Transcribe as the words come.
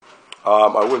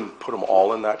I wouldn't put them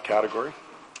all in that category,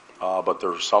 but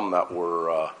there's some that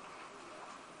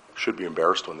should be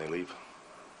embarrassed when they leave.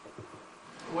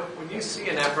 When you see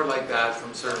an effort like that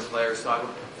from certain players, Todd,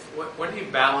 when do you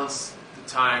balance the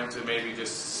time to maybe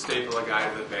just staple a guy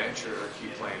to the bench or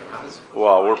keep playing him?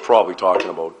 Well, we're probably talking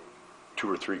about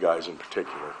 2 or 3 guys in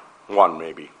particular, one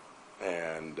maybe,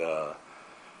 and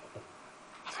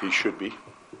he should be.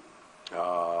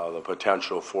 The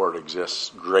potential for it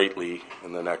exists greatly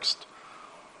in the next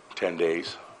 10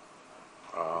 days,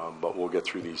 but we'll get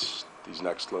through this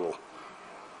next little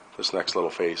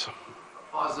phase.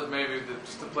 Positive, maybe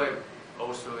just to play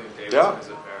Osterley and Davidson. Yeah. Is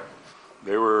it fair?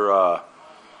 They were,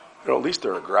 at least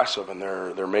they're aggressive and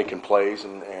they're making plays,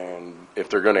 and if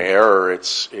they're going to err,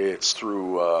 it's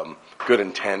through good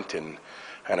intent and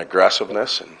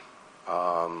aggressiveness, and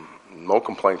no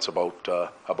complaints about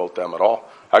them at all.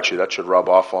 Actually, that should rub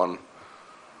off on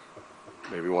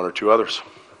maybe 1 or 2 others.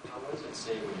 What does it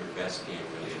say when your best game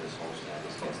really in this homestand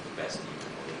is against the best team in the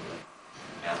league?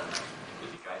 And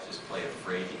did you guys just play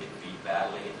afraid to get beat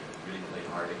badly and you really played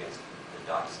hard against the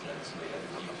Ducks and some of the other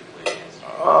teams you played against?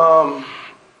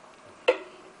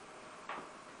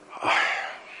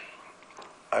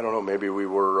 I don't know. Maybe we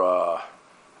were. I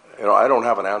don't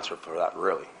have an answer for that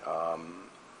really.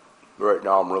 Right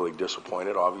now, I'm really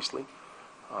disappointed. Obviously,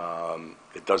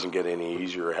 it doesn't get any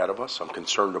easier ahead of us. I'm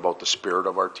concerned about the spirit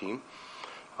of our team.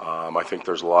 I think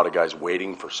there's a lot of guys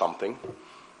waiting for something.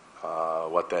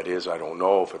 What that is, I don't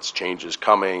know. If it's changes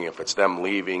coming, if it's them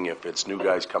leaving, if it's new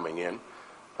guys coming in,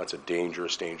 that's a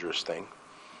dangerous thing.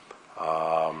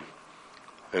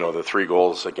 The 3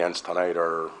 goals against tonight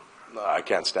are, I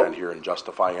can't stand here and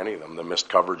justify any of them. The missed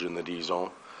coverage in the D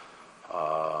zone,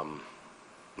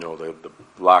 the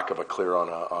lack of a clear on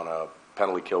a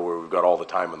penalty kill where we've got all the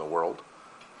time in the world,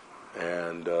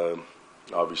 and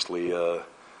obviously a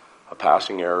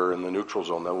passing error in the neutral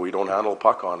zone that we don't handle a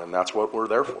puck on, and that's what we're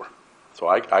there for. So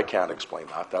I can't explain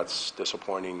that. That's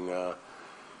disappointing.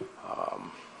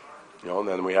 And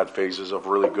then we had phases of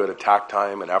really good attack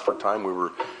time and effort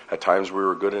time. At times we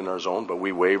were good in our zone, but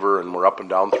we waver and we're up and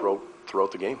down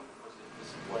throughout the game. Was it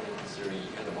disappointing considering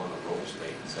you had them on the ropes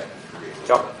late in the second period?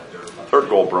 Yep. Third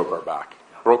goal broke our back.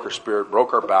 Broke our spirit,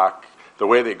 broke our back. The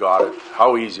way they got it,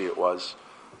 how easy it was.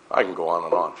 I can go on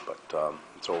and on, but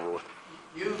it's over with.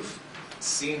 You've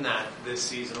seen that this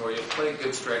season where you've played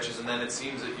good stretches and then it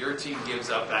seems that your team gives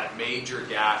up that major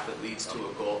gaffe that leads to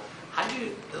a goal. How do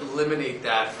you eliminate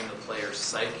that from the player's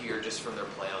psyche or just from their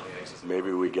play on the ice?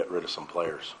 Maybe we get rid of some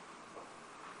players.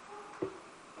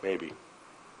 Maybe.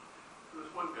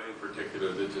 There's one guy in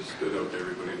particular that just stood out to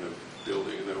everybody in the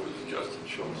building, and that was Justin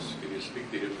Schultz. Can you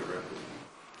speak to him directly?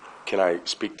 Can I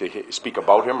speak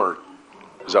about him, or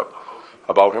is that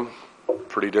about him?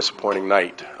 Pretty disappointing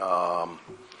night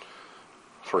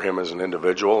for him as an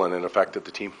individual, and it affected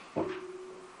the team.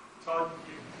 Todd,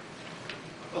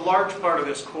 a large part of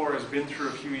this core has been through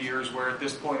a few years where at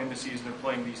this point in the season they're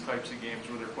playing these types of games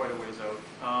where they're quite a ways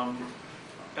out.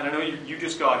 And I know you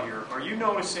just got here. Are you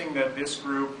noticing that this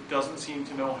group doesn't seem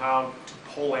to know how to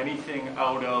pull anything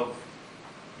out of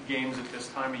games at this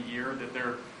time of year, that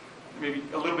they're maybe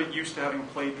a little bit used to having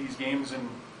played these games and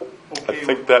okay? I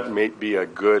think that may be a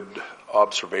good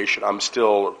observation. I'm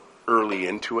still early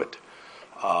into it.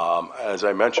 As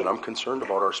I mentioned, I'm concerned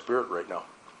about our spirit right now.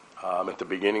 At the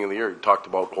beginning of the year, you talked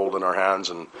about holding our hands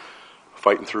and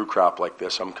fighting through crap like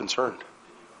this. I'm concerned.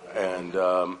 And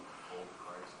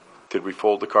did we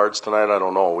fold the cards tonight? I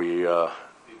don't know.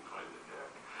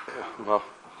 Well,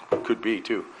 could be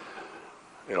too.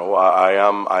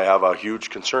 I have a huge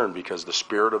concern because the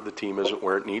spirit of the team isn't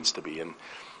where it needs to be,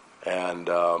 and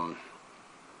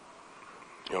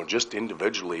just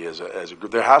individually as a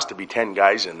group, there has to be 10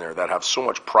 guys in there that have so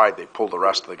much pride they pull the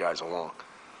rest of the guys along.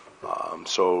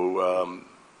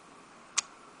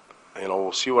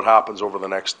 We'll see what happens over the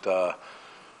next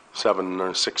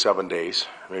 7 days.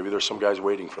 Maybe there's some guys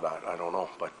waiting for that. I don't know,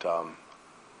 but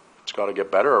it's got to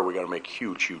get better, or we got to make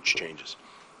huge changes.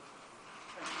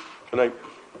 Good night.